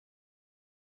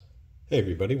Hey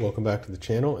everybody, welcome back to the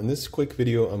channel. In this quick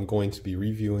video I'm going to be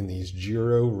reviewing these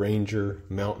Giro Ranger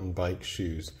mountain bike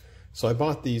shoes. So I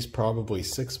bought these probably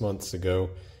 6 months ago,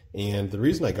 and the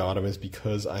reason I got them is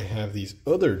because I have these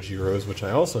other Giros which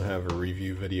I also have a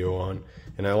review video on,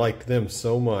 and I liked them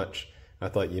so much I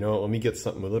thought, you know what, let me get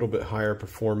something a little bit higher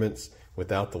performance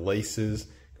without the laces,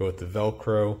 go with the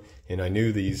Velcro, and I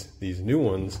knew these new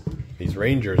ones, these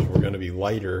Rangers, were going to be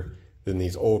lighter than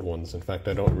these old ones. In fact,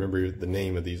 I don't remember the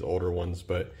name of these older ones,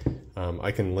 but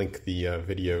I can link the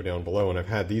video down below, and I've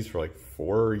had these for like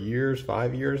 4 years,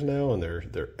 5 years now, and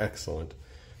they're excellent.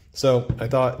 So I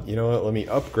thought, you know what, let me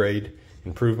upgrade,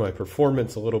 improve my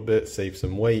performance a little bit, save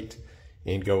some weight,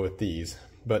 and go with these.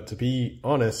 But to be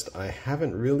honest, I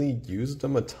haven't really used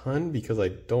them a ton because I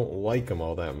don't like them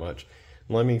all that much.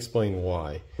 Let me explain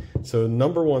why. So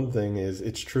number one thing is,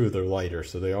 it's true they're lighter,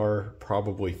 so they are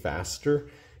probably faster.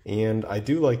 And I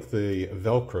do like the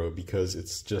Velcro because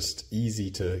it's just easy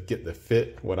to get the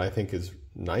fit, what I think is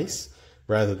nice,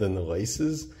 rather than the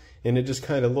laces. And it just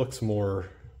kind of looks more,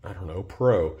 I don't know,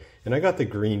 pro. And I got the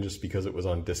green just because it was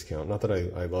on discount. Not that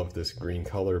I love this green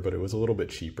color, but it was a little bit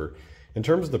cheaper. In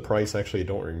terms of the price, actually I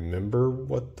don't remember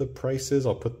what the price is.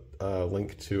 I'll put a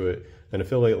link to it, an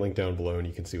affiliate link down below, and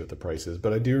you can see what the price is.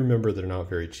 But I do remember they're not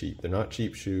very cheap. They're not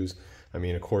cheap shoes. I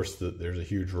mean, of course, there's a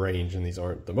huge range, and these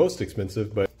aren't the most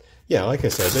expensive, but yeah, like I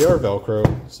said, they are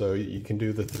Velcro, so you can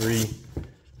do the three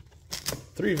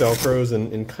Velcros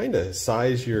and kind of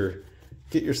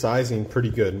get your sizing pretty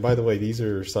good. And by the way, these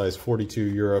are size 42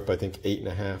 Europe, I think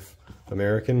 8.5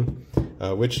 American,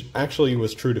 which actually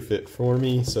was true to fit for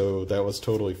me, so that was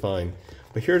totally fine.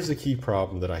 But here's the key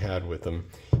problem that I had with them,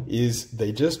 is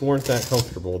they just weren't that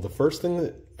comfortable. The first thing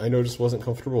that I noticed wasn't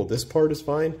comfortable, this part is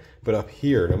fine, but up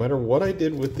here, no matter what I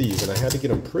did with these, and I had to get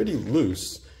them pretty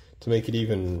loose to make it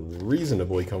even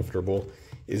reasonably comfortable,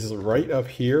 is right up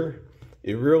here,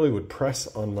 it really would press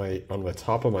on the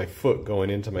top of my foot going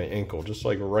into my ankle, just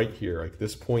like right here, like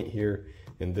this point here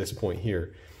and this point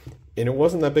here. And it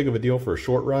wasn't that big of a deal for a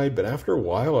short ride, but after a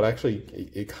while,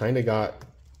 it kind of got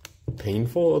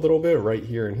painful a little bit right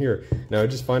here and here. Now I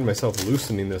just find myself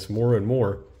loosening this more and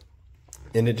more,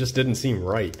 and it just didn't seem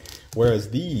right. Whereas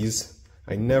these,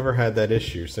 I never had that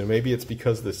issue. So maybe it's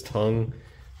because this tongue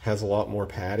has a lot more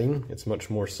padding, it's much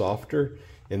more softer,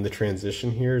 and the transition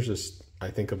here is just,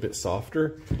 I think, a bit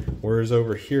softer. Whereas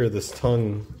over here, this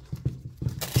tongue,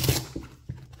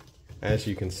 as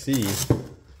you can see,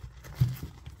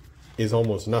 is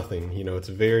almost nothing. You know, it's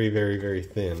very, very, very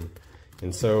thin.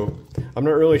 And so I'm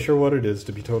not really sure what it is,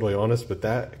 to be totally honest, but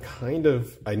that kind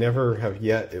of, I never have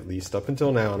yet, at least up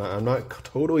until now, and I'm not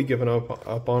totally giving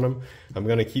up on them. I'm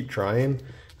gonna keep trying,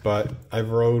 but I've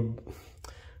rode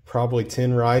probably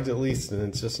 10 rides at least, and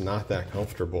it's just not that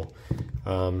comfortable.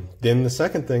 Then the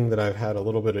second thing that I've had a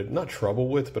little bit of, not trouble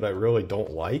with, but I really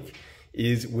don't like,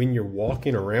 is when you're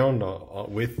walking around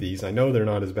with these. I know they're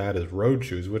not as bad as road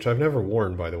shoes, which I've never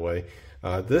worn, by the way.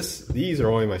 These are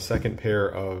only my second pair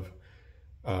of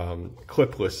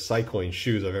clipless cycling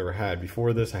shoes I've ever had.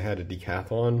 Before this, I had a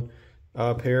Decathlon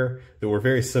pair that were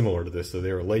very similar to this, so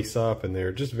they were lace up and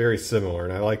they're just very similar,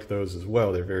 and I liked those as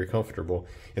well. They're very comfortable,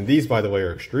 and these, by the way,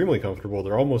 are extremely comfortable.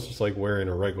 They're almost just like wearing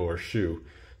a regular shoe.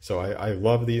 So I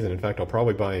love these, and in fact I'll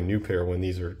probably buy a new pair when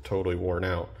these are totally worn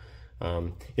out.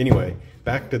 Anyway,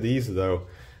 back to these though.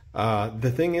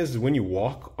 The thing is, when you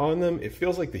walk on them, it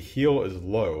feels like the heel is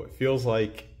low. It feels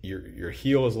like your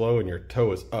heel is low and your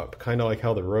toe is up, kind of like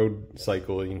how the road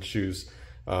cycling shoes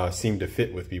seem to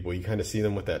fit with people. You kind of see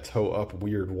them with that toe up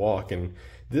weird walk, and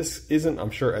this isn't, I'm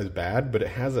sure, as bad, but it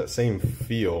has that same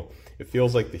feel. It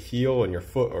feels like the heel and your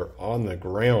foot are on the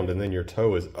ground, and then your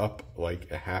toe is up like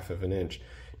 1/2 inch.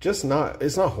 It's not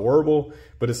horrible,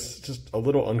 but it's just a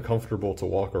little uncomfortable to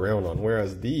walk around on.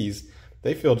 Whereas these,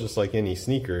 they feel just like any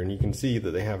sneaker, and you can see that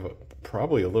they have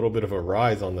probably a little bit of a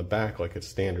rise on the back like a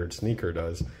standard sneaker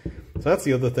does. So that's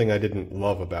the other thing I didn't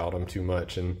love about them too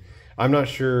much, and I'm not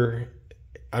sure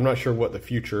what the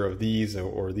future of these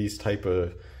or these type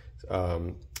of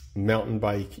mountain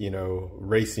bike, you know,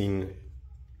 racing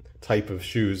type of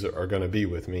shoes are going to be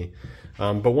with me.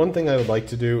 But one thing I would like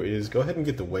to do is go ahead and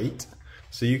get the weight,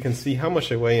 so you can see how much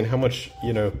I weigh and how much,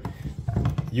 you know,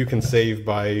 you can save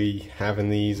by having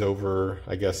these over,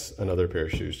 I guess, another pair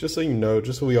of shoes. Just so you know,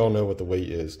 just so we all know what the weight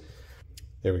is.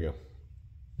 There we go.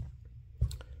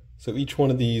 So each one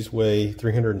of these weigh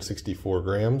 364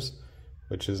 grams,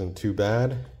 which isn't too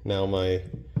bad. Now my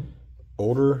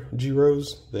older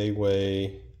Giros, they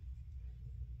weigh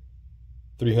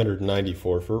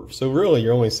 394. So really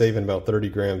you're only saving about 30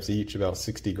 grams each, about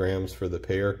 60 grams for the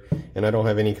pair. And I don't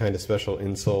have any kind of special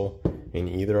insole in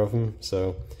either of them.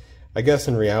 So I guess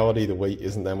in reality the weight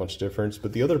isn't that much difference,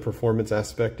 but the other performance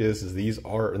aspect is these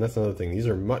are, and that's another thing, these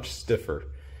are much stiffer,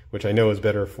 which I know is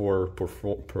better for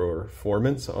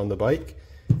performance on the bike,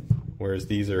 whereas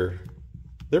they're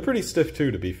pretty stiff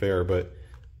too, to be fair, but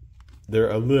they're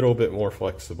a little bit more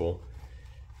flexible.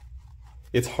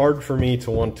 It's hard for me to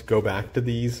want to go back to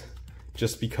these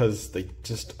just because they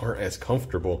just aren't as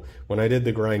comfortable. When I did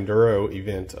the Grinduro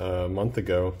event a month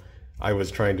ago, I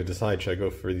was trying to decide, should I go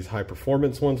for these high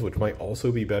performance ones, which might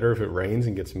also be better if it rains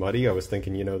and gets muddy. I was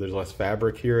thinking, you know, there's less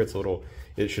fabric here.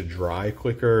 It should dry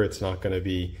quicker. It's not going to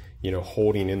be, you know,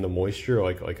 holding in the moisture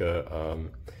like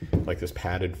this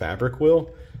padded fabric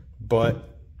will. But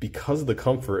because of the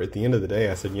comfort, at the end of the day,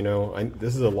 I said, you know,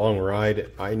 this is a long ride.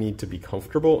 I need to be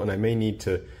comfortable, and I may need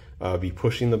to be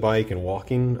pushing the bike and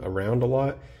walking around a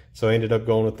lot. So I ended up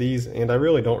going with these, and I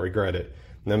really don't regret it.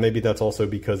 Now maybe that's also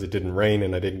because it didn't rain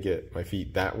and I didn't get my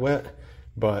feet that wet,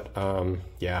 but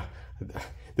yeah,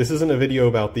 this isn't a video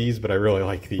about these, but I really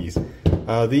like these.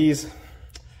 I'm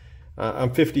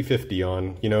 50-50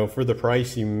 on, you know, for the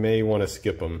price you may want to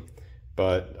skip them,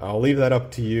 but I'll leave that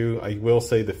up to you. I will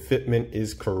say the fitment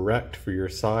is correct for your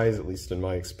size, at least in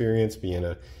my experience, being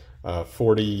a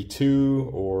 42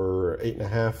 or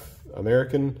 8.5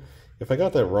 American. If I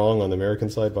got that wrong on the American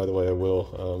side, by the way, I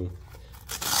will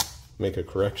make a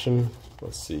correction.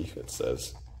 Let's see if it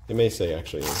says. It may say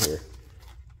actually in here.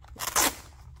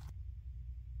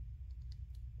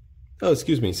 Oh,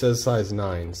 excuse me, it says size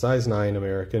 9. Size 9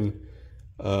 American,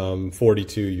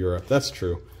 42 Europe. That's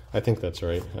true. I think that's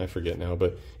right. I forget now.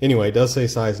 But anyway, it does say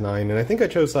size 9. And I think I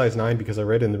chose size 9 because I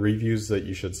read in the reviews that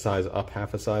you should size up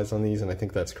half a size on these, and I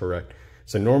think that's correct.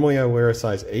 So normally I wear a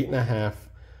size 8.5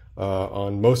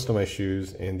 on most of my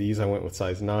shoes, and these I went with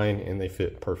size 9, and they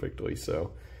fit perfectly.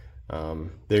 So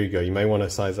there you go. You might want to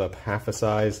size up half a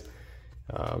size.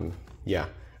 Yeah,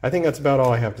 I think that's about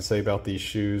all I have to say about these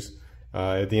shoes.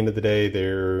 At the end of the day,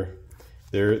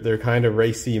 they're kind of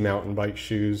racy mountain bike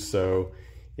shoes, so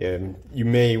you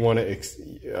may want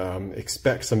to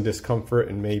expect some discomfort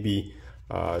and maybe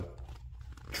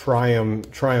try them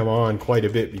on quite a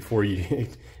bit before you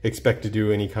expect to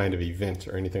do any kind of event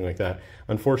or anything like that.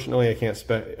 Unfortunately, I can't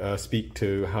speak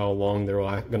to how long they're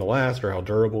going to last or how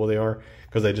durable they are,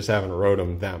 because I just haven't rode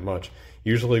them that much.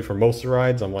 Usually for most of the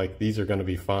rides, I'm like, these are going to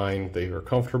be fine. They are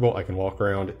comfortable. I can walk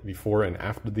around before and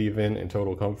after the event in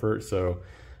total comfort. So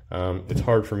it's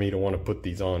hard for me to want to put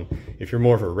these on. If you're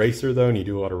more of a racer though, and you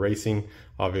do a lot of racing,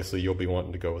 obviously you'll be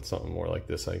wanting to go with something more like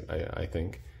this, I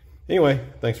think. Anyway,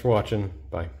 thanks for watching.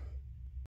 Bye.